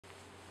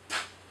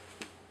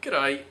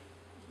G'day.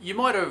 You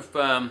might have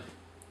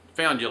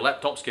found your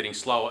laptop's getting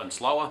slower and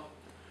slower,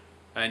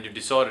 and you've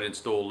decided to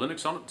install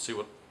Linux on it to see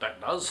what that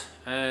does,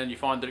 and you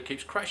find that it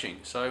keeps crashing.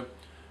 So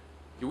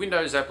your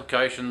Windows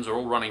applications are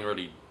all running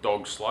really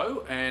dog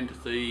slow, and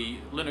the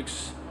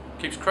Linux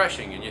keeps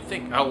crashing, and you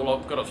think, oh well,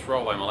 I've got to throw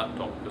away my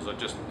laptop because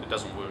it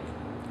doesn't work.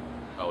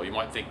 Or you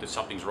might think that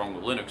something's wrong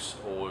with Linux,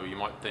 or you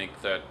might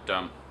think that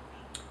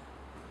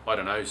I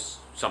don't know,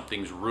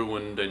 something's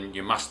ruined and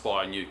you must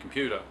buy a new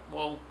computer.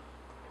 Well,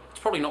 it's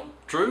probably not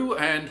true,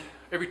 and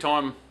every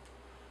time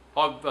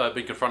I've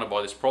been confronted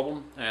by this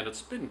problem, and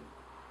it's been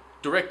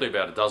directly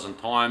about a dozen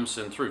times,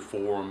 and through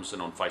forums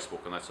and on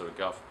Facebook and that sort of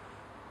guff,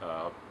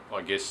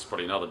 I guess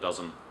probably another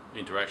dozen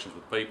interactions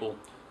with people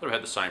that have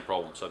had the same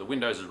problem. So the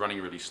Windows is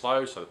running really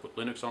slow, so they put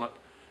Linux on it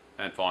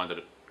and find that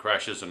it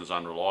crashes and is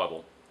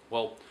unreliable.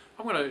 Well,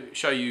 I'm going to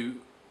show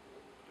you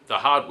the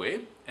hardware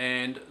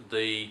and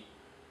the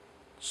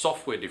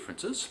software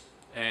differences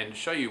and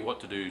show you what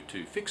to do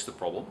to fix the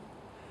problem.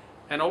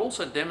 And I'll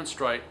also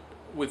demonstrate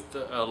with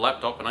a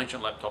laptop, an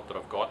ancient laptop that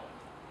I've got.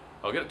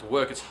 I'll get it to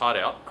work its heart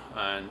out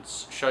and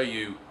show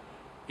you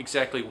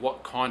exactly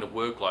what kind of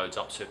workloads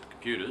upset the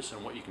computers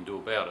and what you can do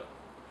about it.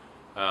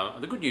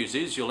 The good news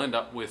is you'll end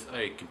up with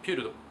a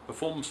computer that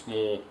performs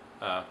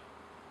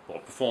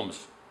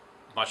performs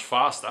much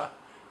faster,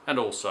 and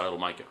also it'll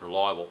make it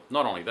reliable.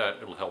 Not only that,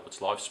 it'll help its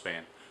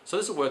lifespan. So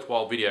this is a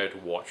worthwhile video to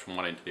watch from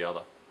one end to the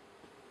other.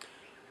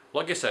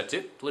 Well, I guess that's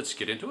it. Let's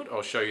get into it.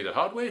 I'll show you the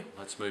hardware.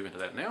 Let's move into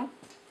that now.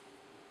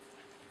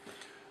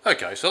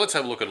 Okay, so let's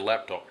have a look at a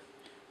laptop.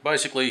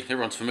 Basically,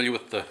 everyone's familiar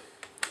with the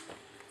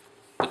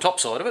top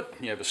side of it.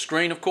 You have a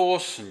screen, of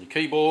course, and your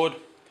keyboard.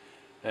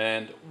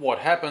 And what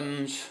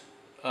happens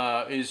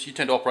is you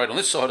tend to operate on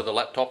this side of the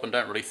laptop and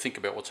don't really think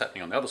about what's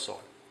happening on the other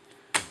side.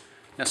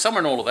 Now,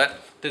 somewhere in all of that,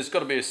 there's got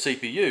to be a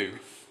CPU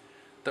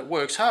that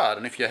works hard.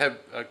 And if you have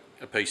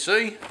a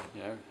PC,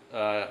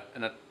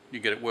 and you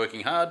get it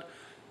working hard,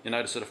 you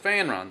notice that a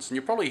fan runs, and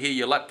you probably hear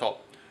your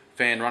laptop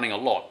fan running a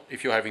lot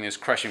if you're having this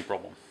crashing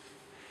problem.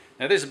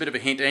 Now there's a bit of a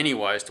hint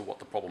anyway as to what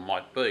the problem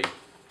might be.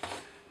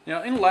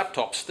 Now in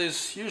laptops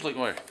there's usually,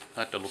 well, I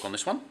have to look on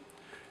this one,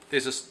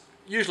 there's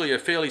usually a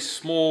fairly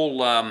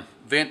small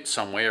vent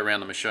somewhere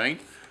around the machine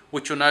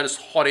which you'll notice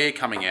hot air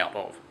coming out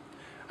of.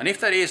 And if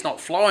that air is not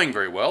flowing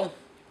very well,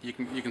 you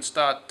can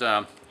start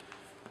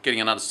getting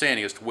an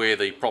understanding as to where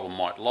the problem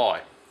might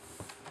lie.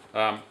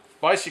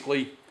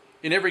 Basically,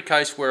 in every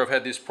case where I've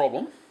had this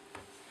problem,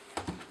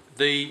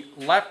 the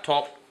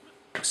laptop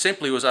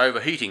simply was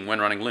overheating when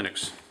running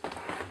Linux.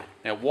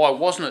 Now, why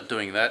wasn't it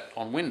doing that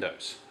on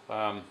Windows?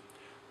 Well,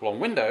 on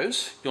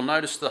Windows, you'll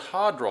notice the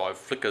hard drive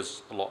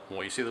flickers a lot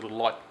more. You see the little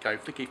light go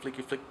flicky,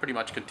 flicky, flick pretty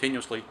much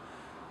continuously.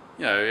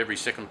 You know, every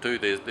second or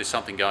two there's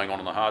something going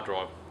on the hard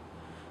drive.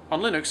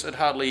 On Linux, it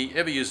hardly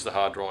ever uses the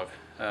hard drive,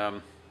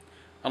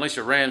 unless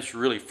your RAM's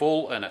really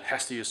full and it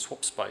has to use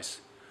swap space.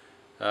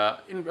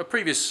 In a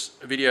previous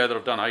video that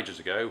I've done ages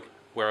ago,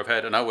 where I've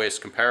had an OS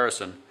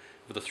comparison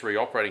with the three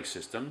operating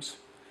systems,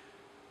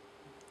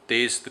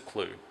 there's the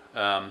clue.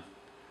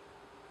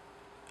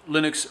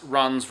 Linux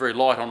runs very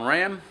light on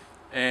RAM,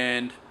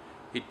 and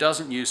it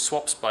doesn't use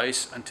swap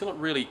space until it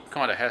really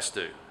kind of has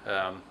to.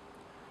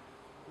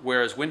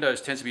 Whereas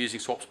Windows tends to be using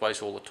swap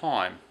space all the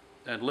time,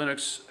 and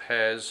Linux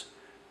has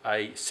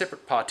a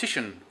separate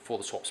partition for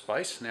the swap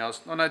space. Now,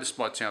 I know this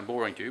might sound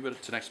boring to you, but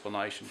it's an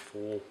explanation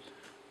for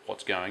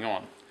what's going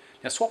on.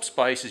 Now, swap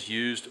space is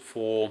used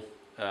for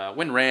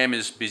when RAM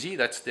is busy.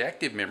 That's the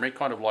active memory,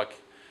 kind of like,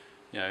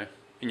 you know,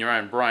 in your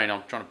own brain.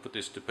 I'm trying to put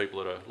this to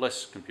people that are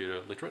less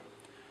computer literate.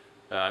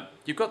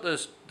 You've got the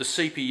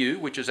CPU,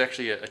 which is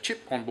actually a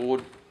chip on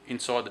board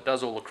inside that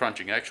does all the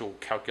crunching, actual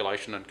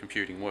calculation and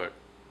computing work.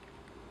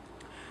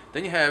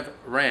 Then you have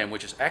RAM,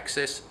 which is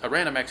a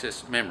random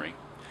access memory.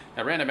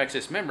 Now, random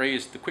access memory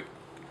is the quick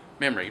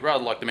memory,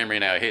 rather like the memory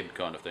in our head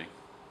kind of thing.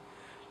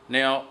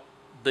 Now,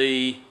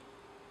 the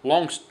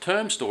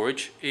long-term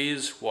storage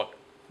is what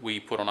we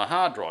put on a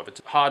hard drive.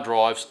 Hard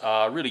drives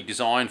are really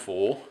designed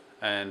for,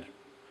 and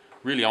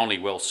really only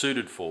well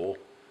suited for,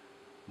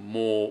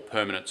 more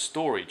permanent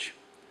storage.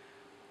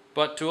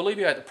 But to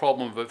alleviate the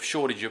problem of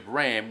shortage of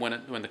RAM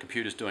when the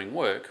computer's doing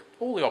work,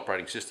 all the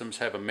operating systems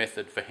have a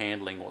method for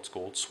handling what's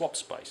called swap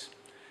space.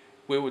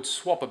 We would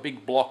swap a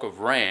big block of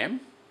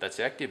RAM, that's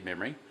active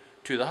memory,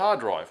 to the hard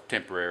drive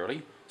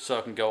temporarily, so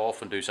it can go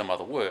off and do some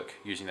other work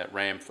using that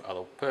RAM for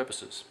other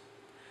purposes.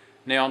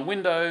 Now on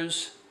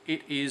Windows,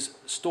 it is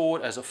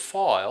stored as a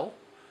file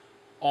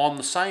on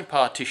the same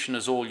partition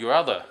as all your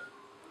other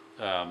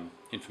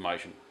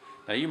information.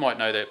 Now you might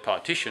know that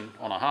partition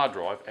on a hard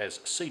drive as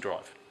C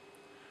drive.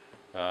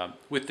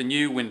 With the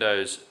new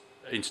Windows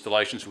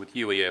installations with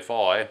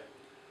UEFI,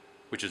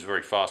 which is a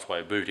very fast way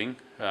of booting,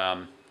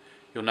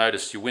 you'll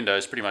notice your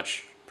Windows pretty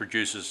much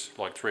produces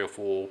like 3 or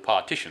 4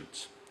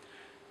 partitions.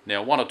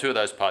 Now, 1 or 2 of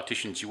those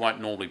partitions you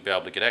won't normally be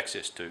able to get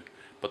access to,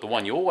 but the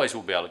one you always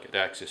will be able to get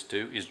access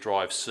to is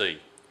drive C,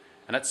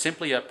 and that's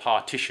simply a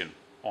partition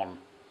on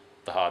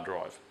the hard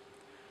drive.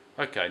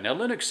 Okay, now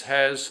Linux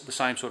has the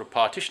same sort of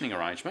partitioning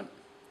arrangement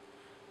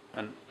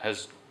and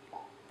has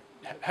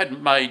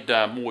hadn't made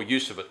more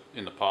use of it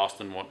in the past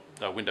than what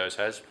Windows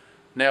has.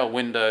 Now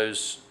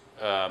Windows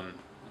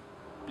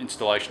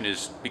installation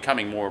is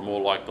becoming more and more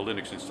like the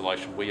Linux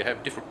installation, where you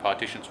have different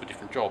partitions for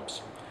different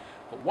jobs.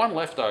 But one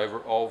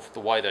leftover of the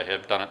way they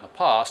have done it in the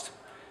past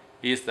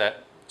is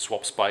that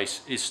swap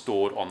space is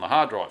stored on the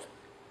hard drive.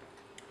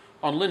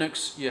 On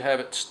Linux, you have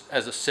it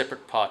as a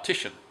separate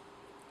partition,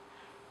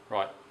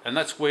 right? And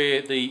that's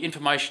where the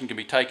information can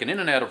be taken in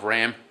and out of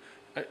RAM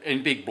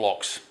in big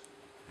blocks.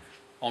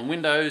 On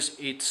Windows,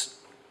 it's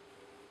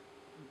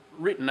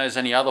written as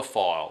any other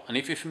file, and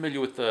if you're familiar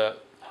with the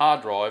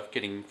hard drive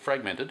getting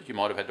fragmented, you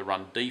might have had to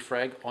run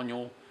defrag on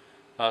your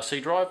C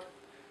drive.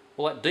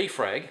 Well, that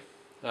defrag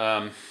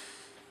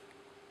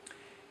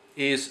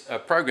is a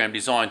program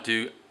designed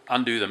to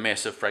undo the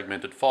mess of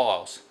fragmented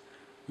files.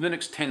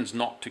 Linux tends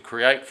not to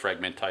create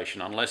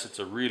fragmentation unless it's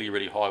a really,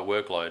 really high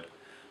workload.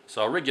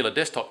 So a regular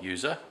desktop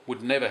user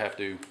would never have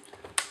to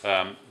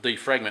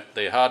defragment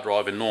their hard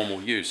drive in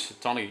normal use.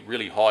 It's only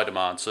really high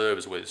demand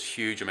servers where there's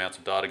huge amounts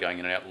of data going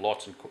in and out,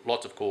 lots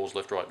of cores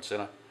left, right and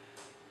center.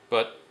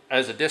 But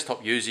as a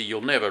desktop user,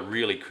 you'll never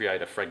really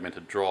create a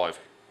fragmented drive.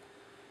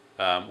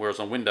 Whereas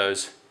on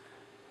Windows,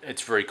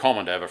 it's very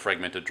common to have a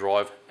fragmented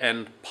drive,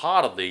 and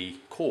part of the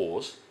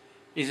cause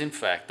is in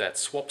fact that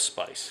swap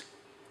space.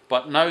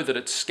 But know that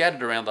it's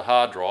scattered around the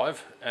hard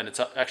drive, and it's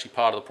actually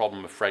part of the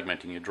problem of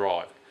fragmenting your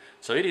drive.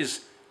 So it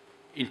is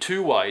in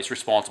two ways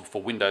responsible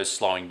for Windows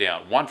slowing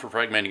down. One for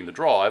fragmenting the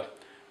drive,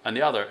 and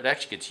the other, it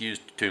actually gets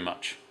used too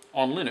much.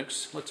 On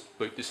Linux, let's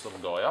boot this little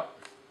guy up.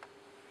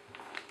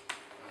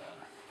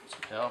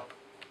 Some power.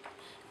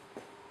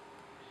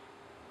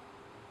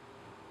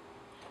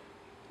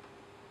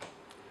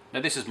 Now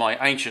this is my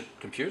ancient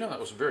computer. That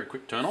was a very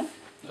quick turn on.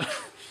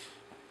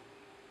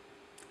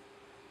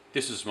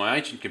 This is my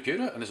ancient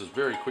computer, and this is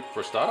very quick for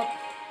a startup.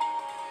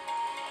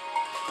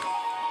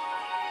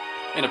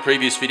 In a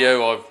previous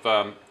video,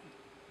 I've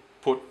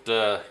put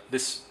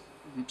this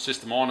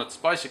system on. It's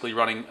basically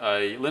running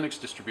a Linux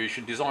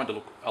distribution designed to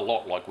look a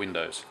lot like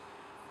Windows.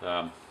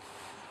 But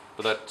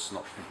that's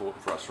not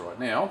important for us right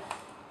now.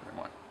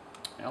 Where am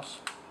I? Mouse.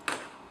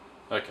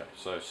 Okay,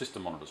 so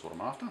system monitor is what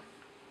I'm after.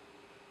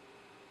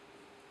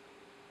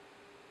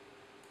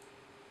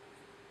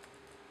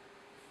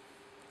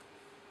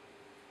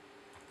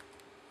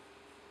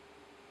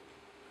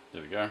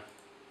 There we go.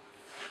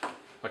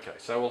 Okay,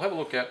 so we'll have a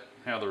look at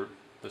how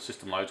the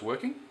system load's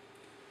working.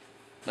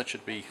 That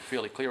should be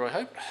fairly clear, I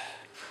hope.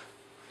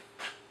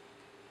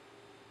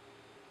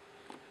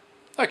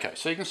 Okay,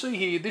 so you can see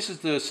here, this is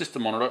the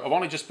system monitor. I've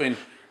only just been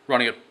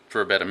running it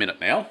for about a minute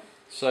now.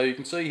 So you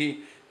can see here,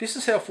 this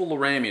is how full the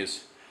RAM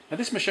is. Now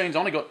this machine's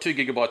only got 2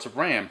 gigabytes of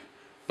RAM,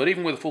 but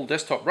even with a full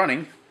desktop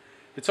running,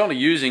 it's only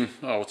using,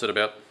 what's it,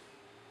 about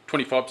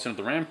 25% of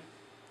the RAM.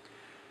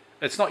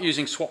 It's not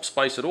using swap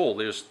space at all.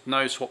 There's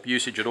no swap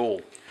usage at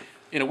all.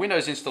 In a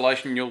Windows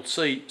installation, you'll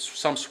see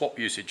some swap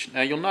usage.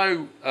 Now you'll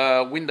know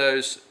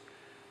Windows,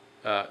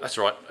 that's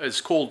right,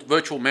 it's called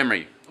virtual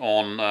memory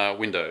on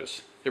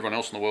Windows. Everyone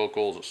else in the world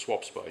calls it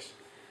swap space.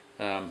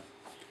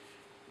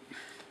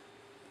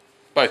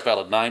 Both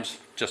valid names,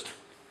 just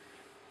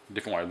a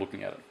different way of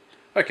looking at it.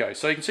 Okay,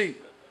 so you can see,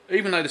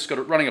 even though this got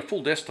it running a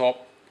full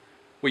desktop,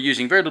 we're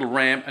using very little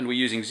RAM and we're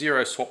using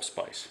 0 swap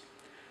space.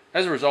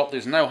 As a result,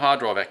 there's no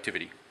hard drive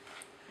activity.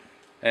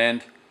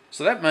 And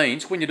so that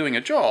means when you're doing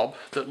a job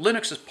that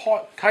Linux is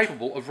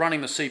capable of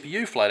running the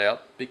CPU flat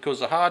out because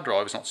the hard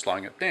drive is not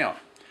slowing it down.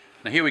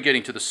 Now here we're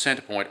getting to the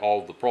center point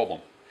of the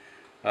problem.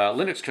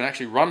 Linux can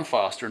actually run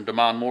faster and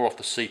demand more off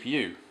the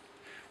CPU,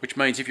 which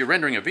means if you're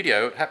rendering a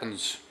video, it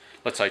happens,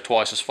 let's say,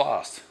 twice as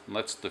fast. And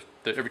that's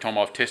every time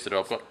I've tested it,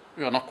 I've got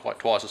not quite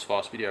twice as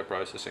fast video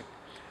processing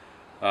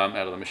out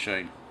of the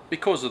machine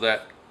because of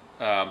that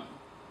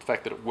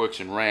fact that it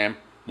works in RAM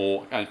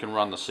more and can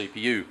run the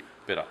CPU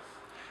better.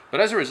 But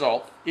as a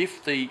result,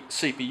 if the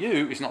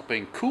CPU is not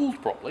being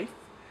cooled properly,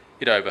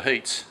 it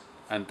overheats,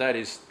 and that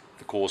is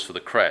the cause for the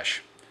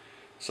crash.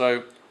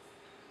 So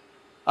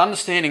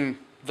understanding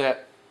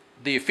that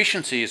the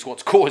efficiency is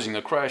what's causing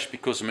the crash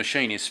because the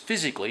machine is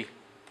physically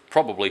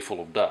probably full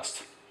of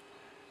dust.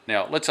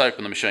 Now let's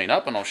open the machine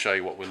up and I'll show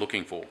you what we're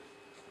looking for.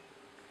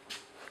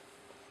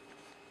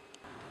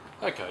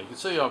 Okay, you can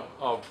see I've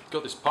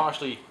got this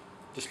partially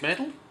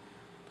dismantled.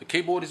 The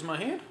keyboard is in my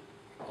hand.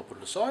 I'll put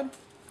it aside.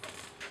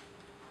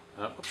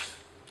 Oops.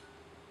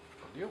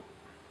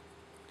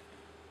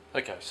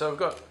 Okay,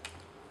 so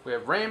we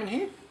have RAM in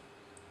here.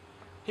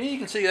 Here you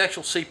can see the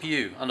actual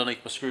CPU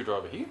underneath my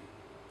screwdriver here.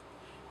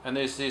 And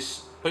there's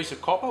this piece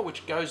of copper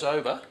which goes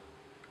over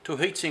to a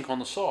heatsink on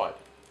the side.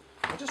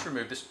 I'll just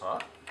remove this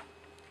part.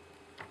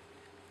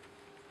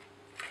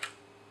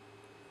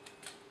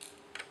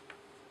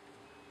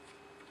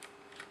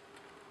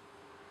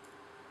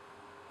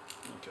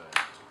 Okay,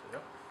 let's pick it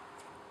up.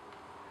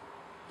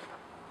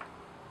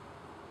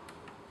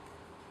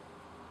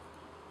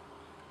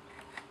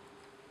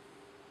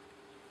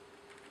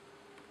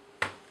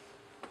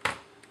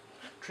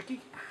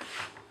 Tricky.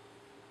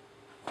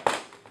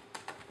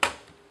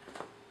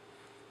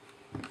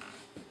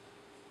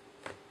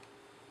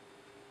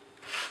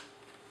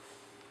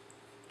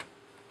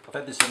 I've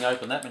had this thing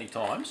open that many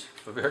times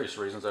for various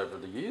reasons over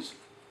the years.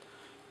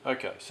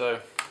 Okay, so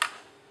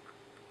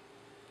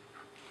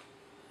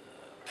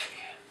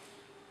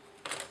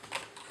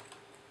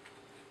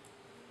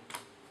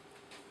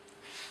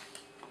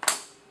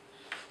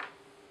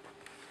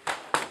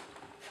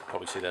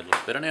probably see that a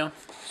little better now.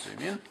 Zoom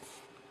in.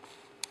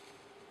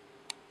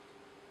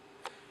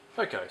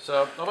 Okay,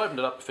 so I've opened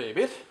it up a fair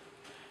bit.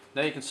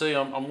 Now you can see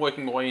I'm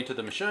working my way into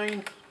the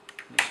machine.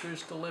 The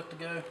screws still left to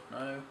go?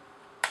 No.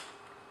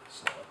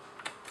 So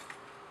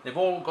they've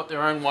all got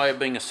their own way of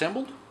being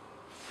assembled.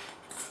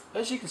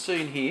 As you can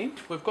see in here,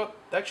 we've got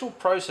the actual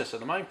processor,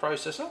 the main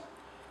processor,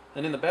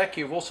 and in the back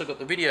here we've also got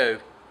the video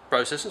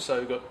processor, so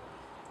we've got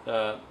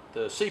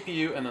the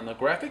CPU and then the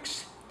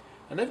graphics,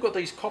 and they've got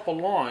these copper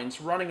lines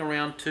running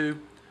around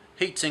to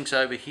heat sinks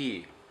over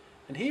here.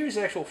 And here is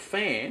the actual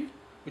fan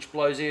which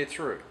blows air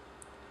through.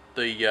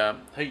 The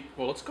heat,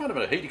 well, it's kind of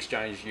a heat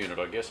exchange unit,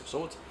 I guess, of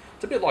sorts.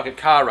 It's a bit like a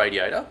car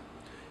radiator,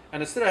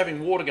 and instead of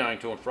having water going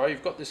to and fro,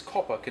 you've got this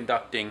copper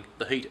conducting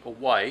the heat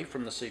away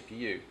from the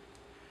CPU.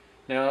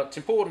 Now, it's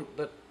important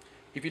that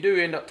if you do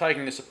end up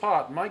taking this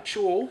apart, make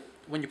sure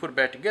when you put it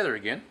back together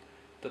again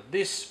that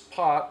this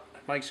part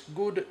makes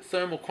good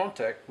thermal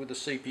contact with the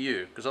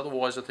CPU, because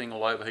otherwise the thing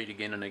will overheat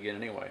again and again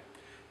anyway.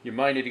 You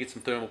may need to get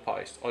some thermal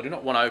paste. I do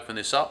not want to open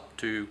this up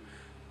to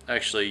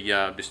actually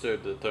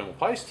disturb the thermal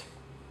paste.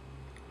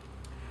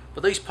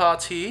 But these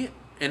parts here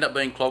end up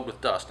being clogged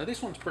with dust. Now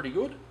this one's pretty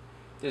good.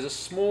 There's a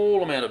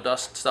small amount of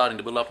dust starting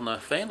to build up on the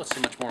fan. Let's see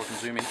how much more I can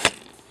zoom in.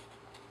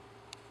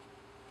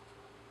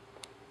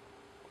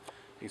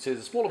 You can see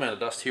there's a small amount of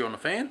dust here on the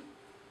fan.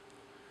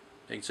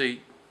 You can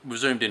see we've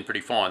zoomed in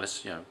pretty fine.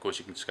 This, of course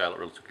you can scale it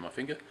relative to my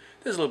finger.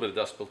 There's a little bit of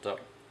dust built up.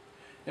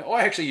 Now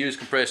I actually use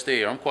compressed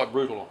air. I'm quite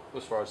brutal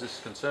as far as this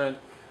is concerned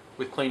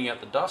with cleaning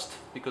out the dust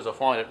because I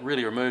find it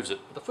really removes it.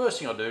 But the first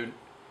thing I do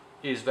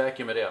is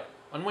vacuum it out.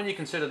 And when you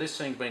consider this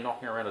thing's been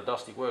knocking around a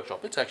dusty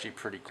workshop, it's actually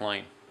pretty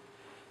clean.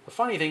 The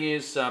funny thing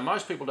is,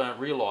 most people don't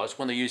realise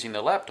when they're using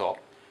their laptop,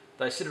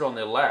 they sit it on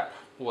their lap,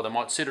 or they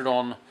might sit it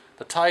on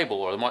the table,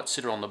 or they might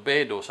sit it on the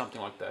bed, or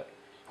something like that.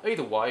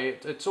 Either way,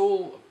 it's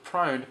all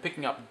prone to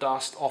picking up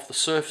dust off the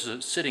surface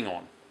it's sitting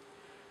on.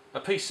 A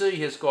PC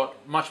has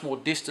got much more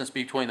distance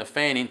between the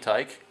fan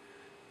intake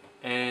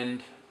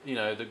and,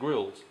 the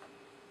grills.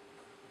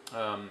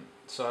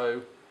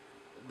 So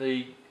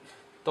the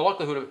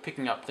likelihood of it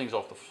picking up things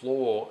off the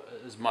floor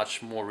is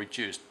much more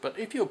reduced. But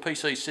if your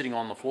PC is sitting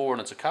on the floor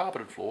and it's a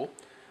carpeted floor,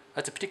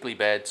 that's a particularly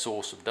bad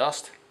source of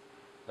dust.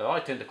 I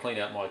tend to clean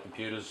out my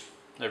computers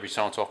every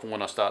so often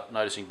when I start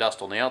noticing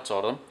dust on the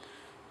outside of them.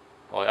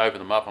 I open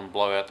them up and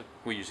blow out,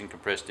 we're using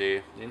compressed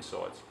air, the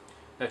insides.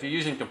 Now if you're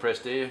using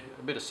compressed air,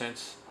 a bit of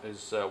sense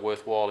is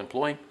worthwhile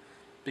employing,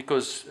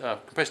 because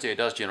compressed air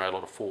does generate a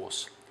lot of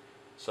force.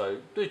 So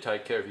do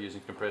take care of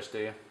using compressed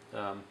air.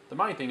 The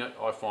main thing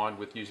I find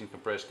with using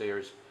compressed air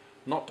is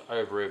not to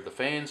over-rev the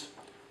fans.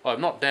 I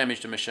have not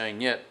damaged a machine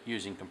yet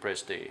using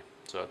compressed air.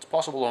 So it's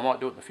possible I might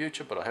do it in the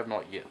future, but I have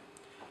not yet.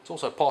 It's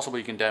also possible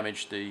you can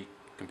damage the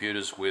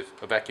computers with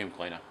a vacuum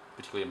cleaner,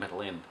 particularly a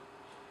metal end.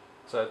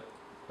 So,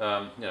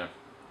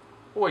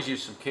 always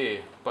use some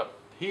care, but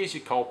here's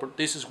your culprit.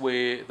 This is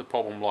where the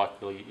problem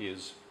likely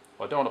is.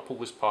 I don't want to pull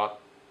this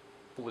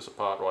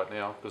apart right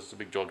now because it's a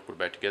big job to put it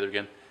back together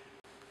again.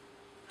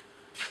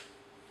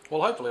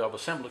 Well, hopefully I've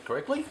assembled it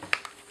correctly.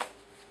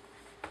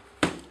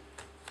 Spin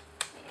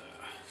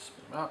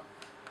them up.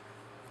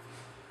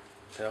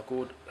 Power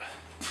cord.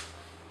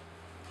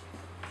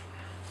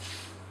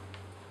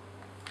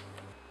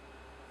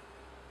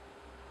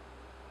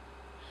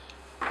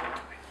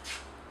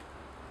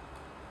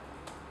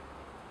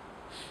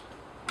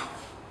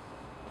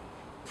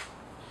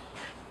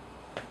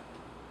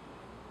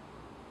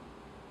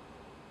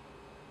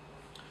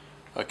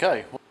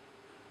 Okay.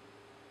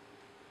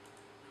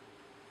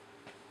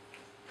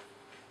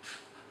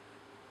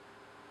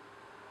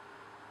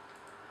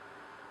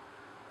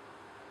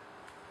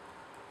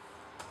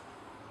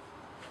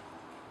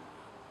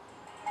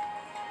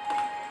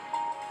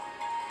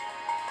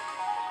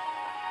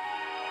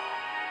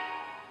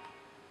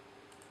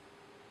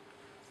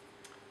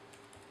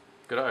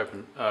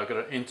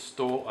 Got to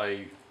install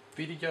a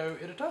video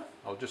editor.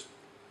 I'll just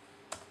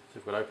see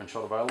if we've got open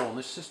shot available on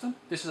this system.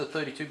 This is a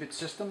 32-bit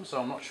system,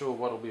 so I'm not sure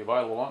what will be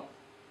available on.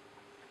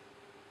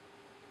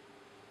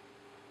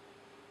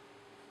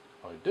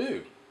 I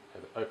do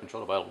have open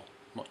shot available.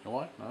 Not in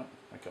your way? No?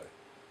 Okay.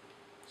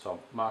 So I'll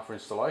mark for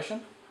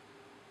installation.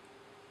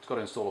 It's got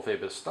to install a fair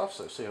bit of stuff,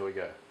 so see how we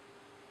go.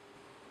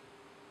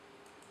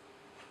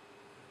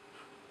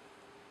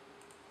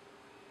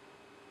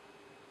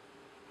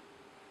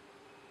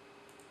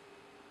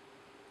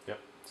 Yep,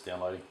 it's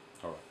downloading.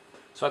 Alright.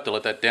 So I have to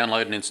let that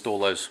download and install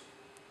those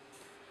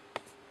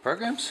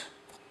programs.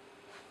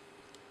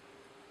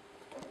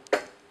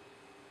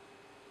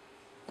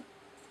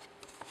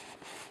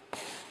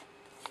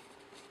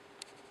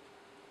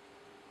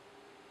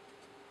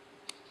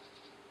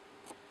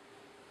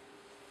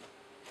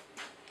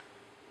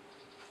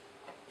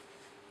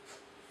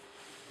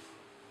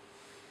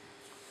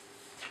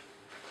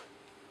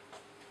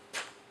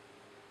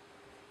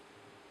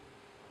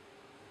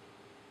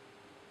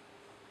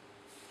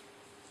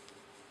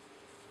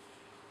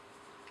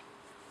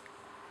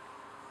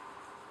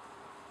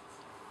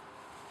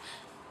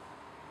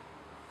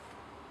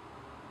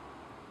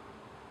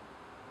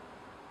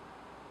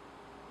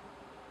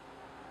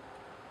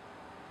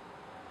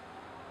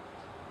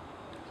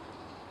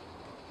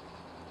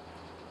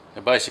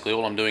 And basically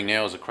all I'm doing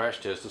now is a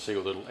crash test to see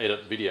whether it'll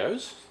edit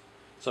videos.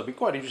 So it'll be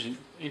quite interesting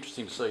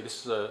to see.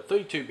 This is a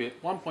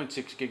 32-bit,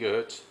 1.6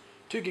 gigahertz,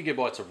 2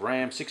 gigabytes of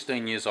RAM,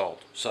 16 years old.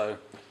 So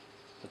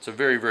it's a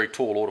very, very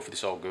tall order for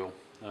this old girl.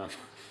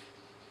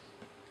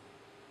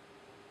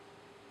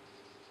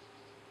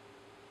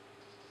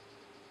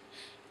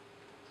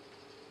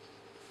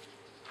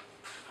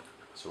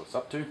 So what it's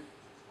up to.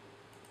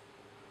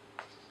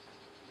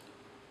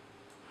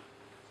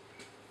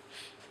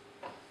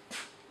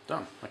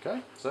 Done.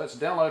 Okay, so it's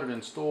downloaded and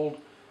installed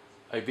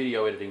a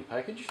video editing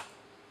package.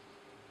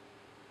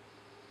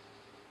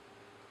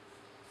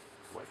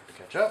 Wait for it to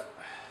catch up.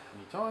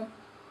 Anytime.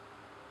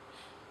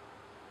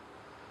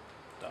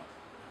 Done.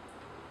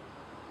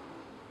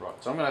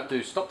 Right, so I'm going to have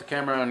to stop the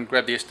camera and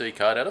grab the SD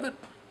card out of it.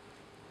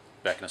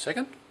 Back in a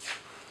second.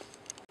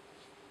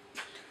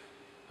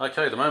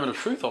 Okay, the moment of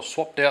truth. I've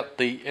swapped out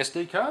the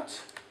SD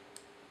cards.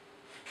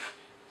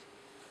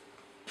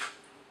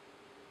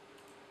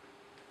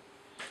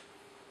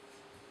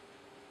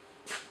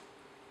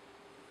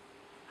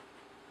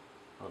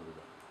 What have we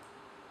got?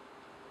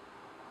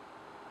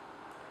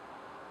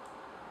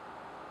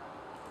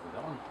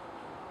 That one.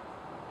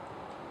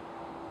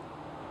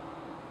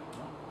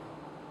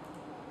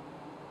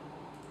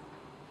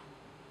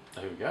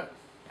 No. Here we go.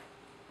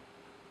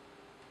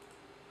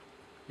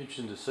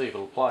 Interesting to see if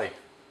it'll play.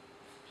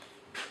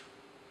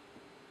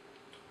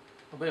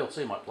 The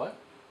VLC might play.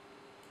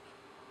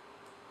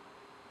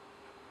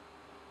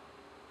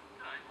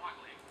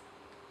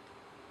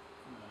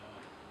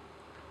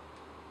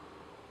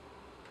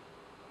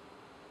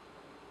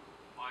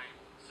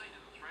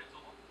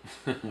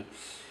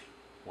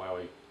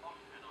 Wowie.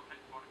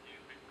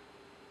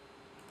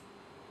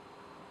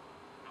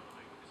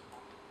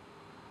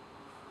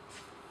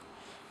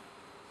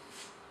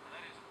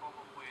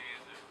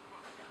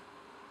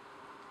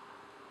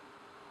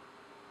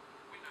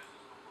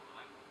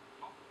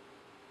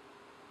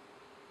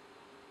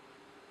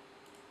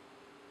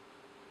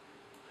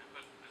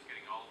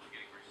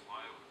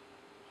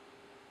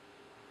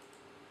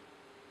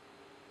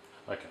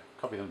 Okay,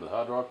 copy them to the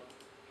hard drive.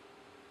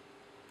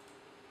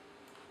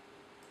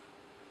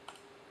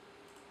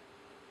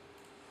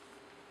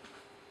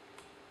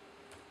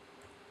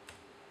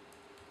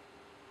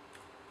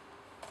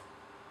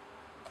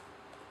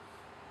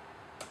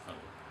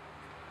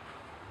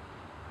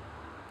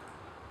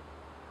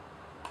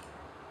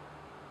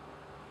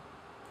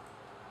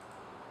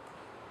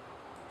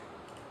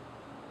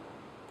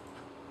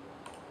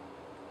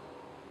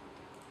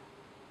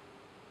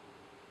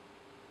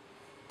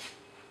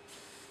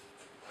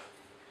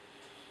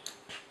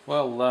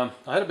 Well,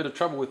 I had a bit of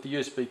trouble with the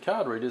USB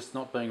card readers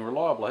not being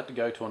reliable. I had to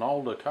go to an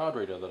older card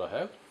reader that I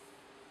have,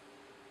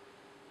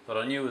 that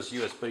I knew was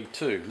USB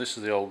 2. This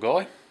is the old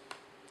guy.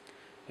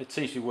 It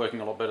seems to be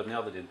working a lot better than the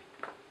other did.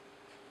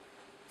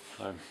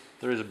 So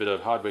there is a bit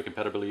of hardware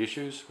compatibility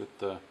issues with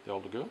the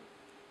older girl.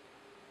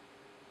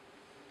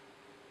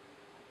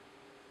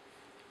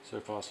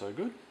 So far so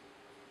good.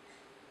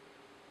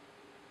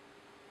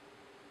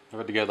 I've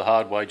had to go the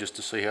hard way just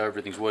to see how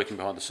everything's working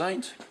behind the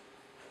scenes.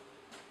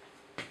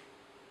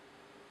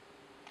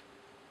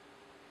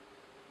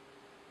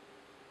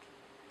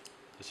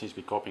 It seems to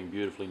be copying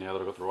beautifully now that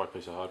I've got the right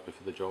piece of hardware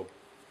for the job.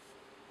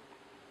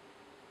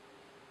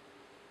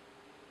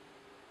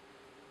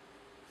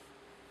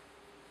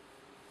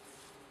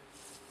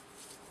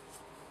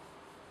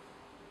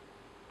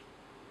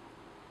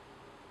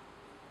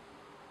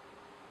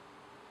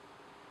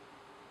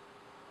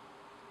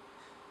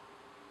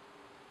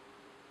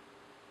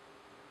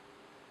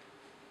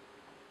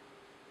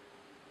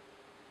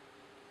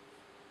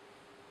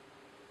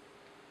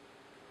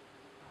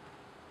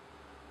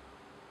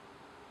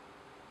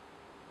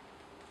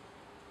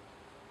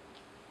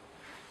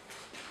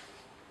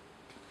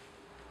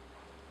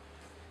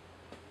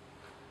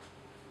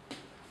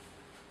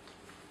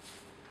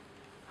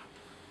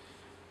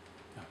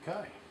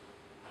 Okay.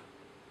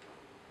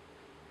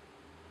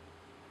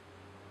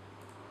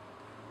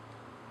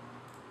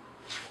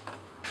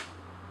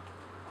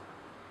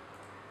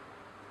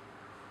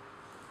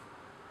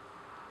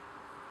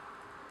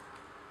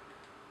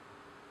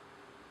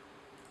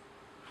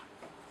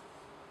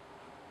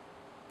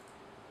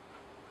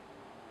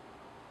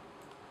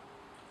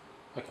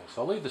 Okay,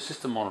 so I'll leave the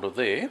system monitor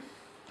there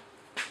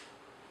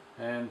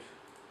and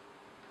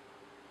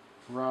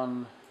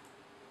run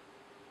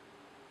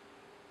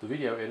the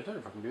video editor,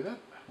 if I can do that,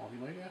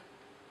 multimedia.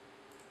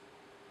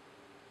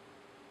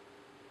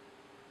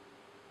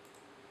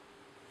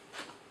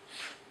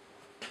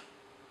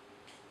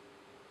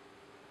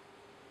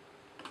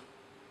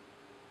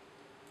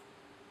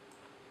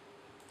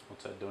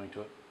 What's that doing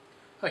to it?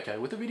 Okay,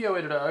 with the video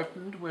editor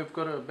opened, we've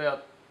got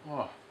about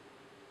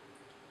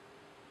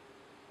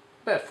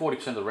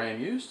 40% of the RAM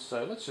used,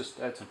 so let's just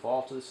add some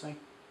files to this thing.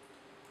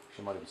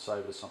 Actually, I might even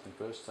save it as something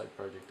first, save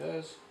project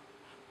as.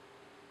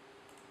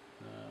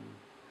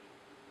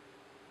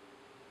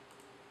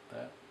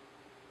 That.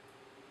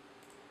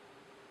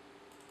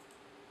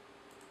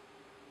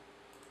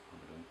 What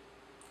am I doing?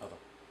 Other.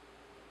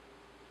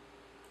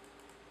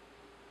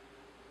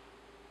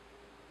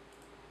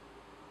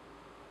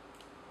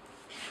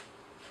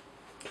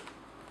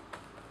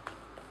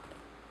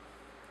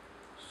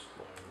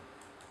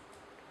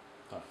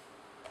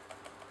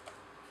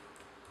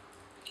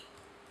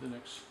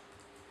 Linux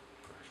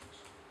crashes.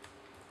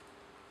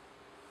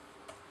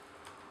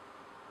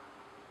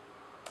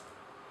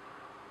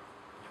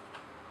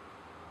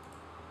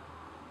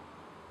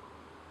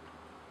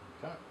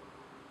 Okay.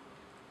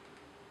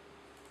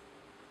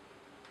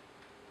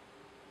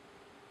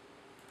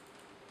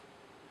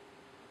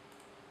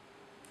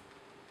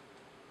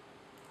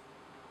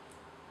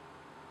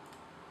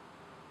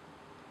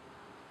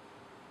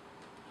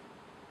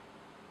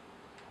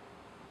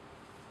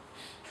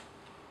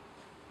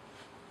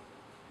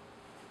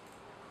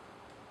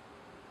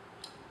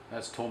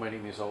 That's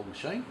tormenting this old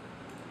machine.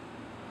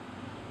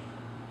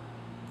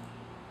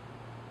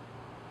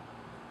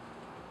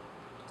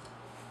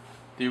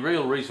 The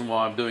real reason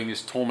why I'm doing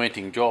this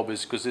tormenting job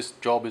is because this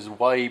job is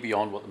way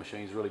beyond what the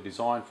machine is really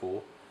designed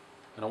for,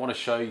 and I want to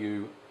show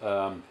you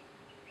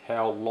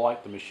how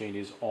light the machine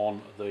is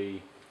on the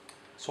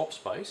swap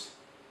space.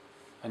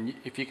 And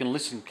if you can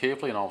listen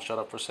carefully, and I'll shut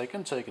up for a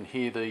second so you can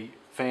hear the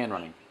fan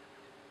running.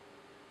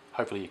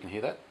 Hopefully you can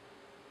hear that.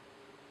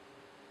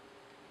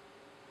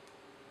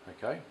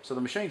 Okay, so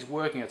the machine's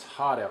working its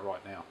heart out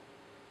right now.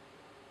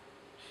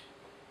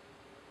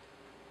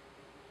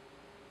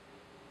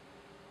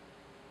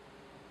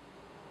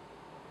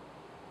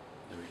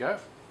 There we go.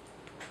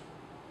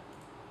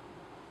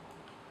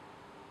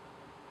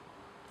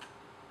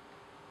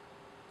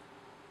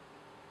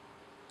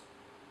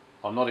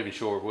 I'm not even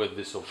sure whether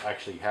this will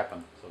actually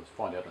happen, so let's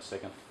find out in a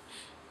second.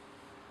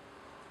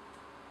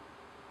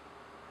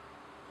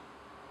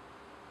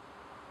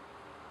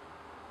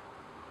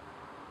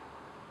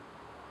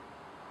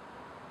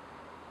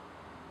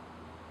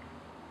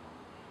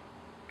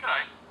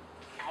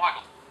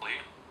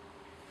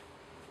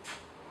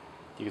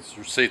 You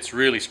can see it's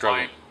really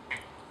struggling.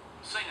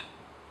 I've seen it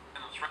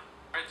in the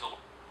threads a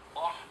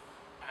lot,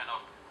 and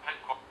I've had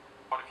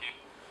quite a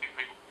few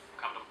people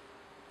come to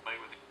me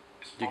with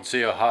this. You can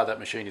see how hard that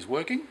machine is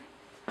working.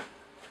 And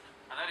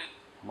that is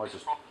I might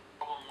just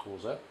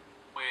pause that.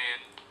 where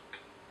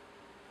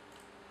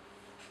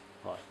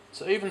Right.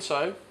 So even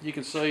so, you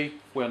can see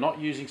we're not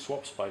using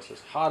swap space.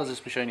 As hard as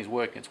this machine is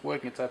working, it's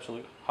working its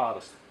absolute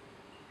hardest.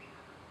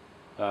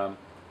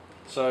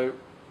 So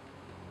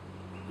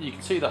you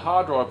can see the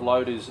hard drive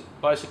load is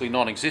basically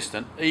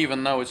non-existent,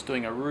 even though it's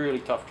doing a really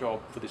tough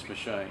job for this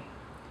machine.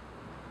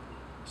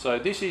 So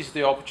this is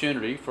the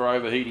opportunity for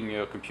overheating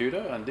your computer,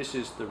 and this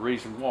is the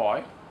reason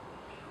why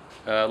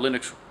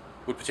Linux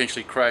would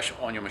potentially crash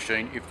on your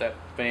machine if that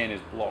fan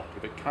is blocked.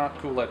 If it can't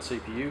cool that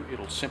CPU,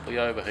 it'll simply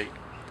overheat.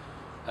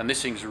 And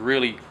this thing's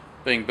really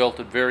being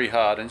belted very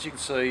hard, and as you can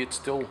see, it's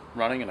still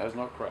running and has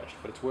not crashed,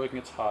 but it's working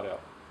its heart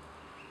out.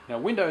 Now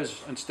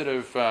Windows, instead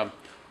of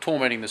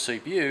tormenting the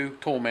CPU,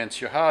 torments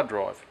your hard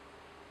drive.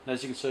 And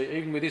as you can see,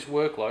 even with this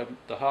workload,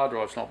 the hard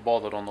drive's not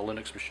bothered on the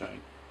Linux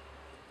machine.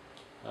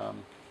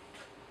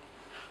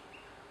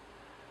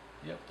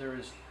 Yep, there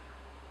is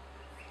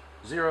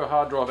zero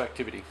hard drive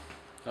activity.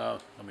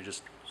 Let me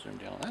just zoom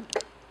down on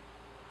that.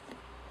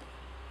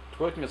 It's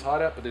working its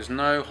heart out, but there's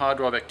no hard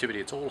drive activity.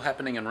 It's all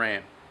happening in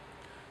RAM.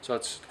 So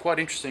it's quite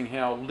interesting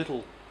how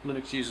little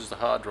Linux uses the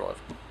hard drive.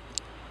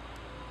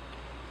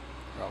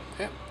 Right,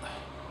 yeah.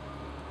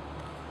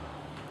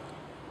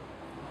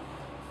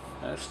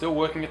 And it's still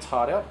working its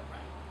heart out,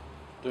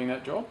 doing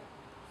that job.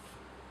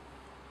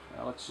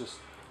 Now let's just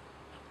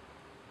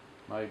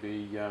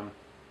maybe move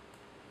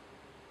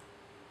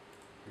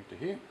to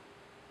here.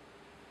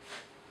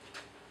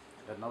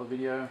 Add another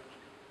video.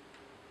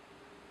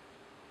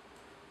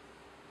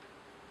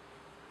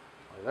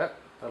 Like that.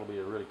 That'll be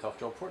a really tough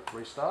job for it.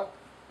 Restart.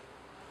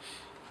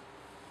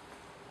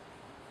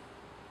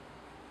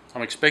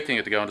 I'm expecting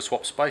it to go into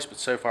swap space, but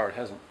so far it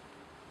hasn't.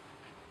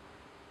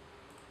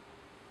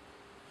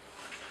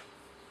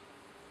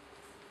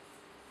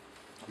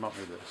 I might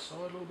move that aside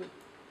a little bit.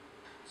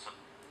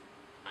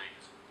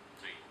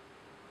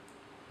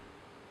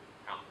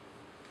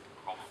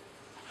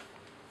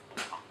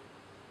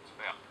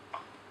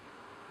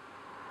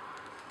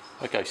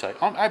 Okay, so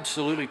I'm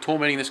absolutely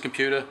tormenting this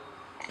computer,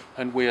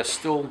 and we are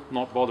still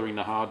not bothering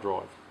the hard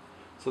drive.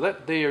 So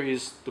that there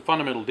is the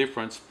fundamental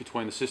difference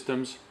between the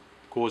systems,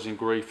 causing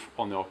grief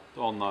on the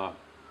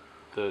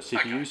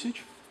CPU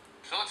usage.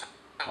 So let's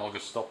I'll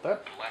just stop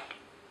that.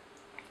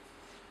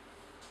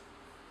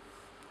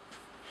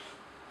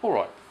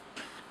 Alright.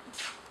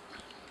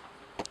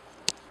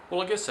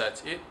 Well, I guess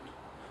that's it.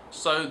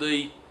 So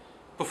the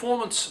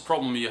performance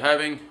problem you're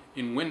having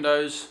in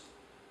Windows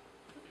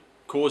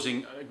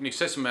causing an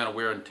excessive amount of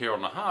wear and tear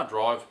on the hard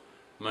drive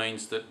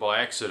means that by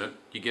accident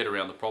you get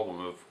around the problem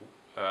of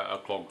a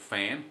clogged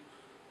fan.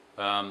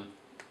 And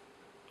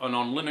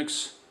on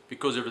Linux,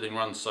 because everything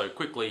runs so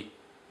quickly,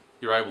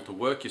 you're able to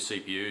work your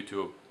CPU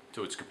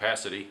to its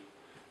capacity,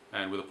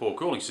 and with a poor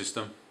cooling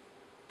system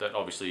that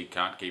obviously you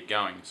can't keep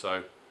going.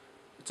 So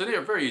it's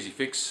a very easy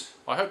fix.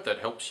 I hope that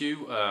helps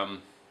you.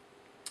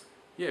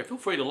 Yeah, feel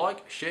free to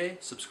like, share,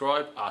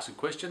 subscribe, ask a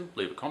question,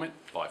 leave a comment.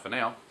 Bye for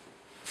now.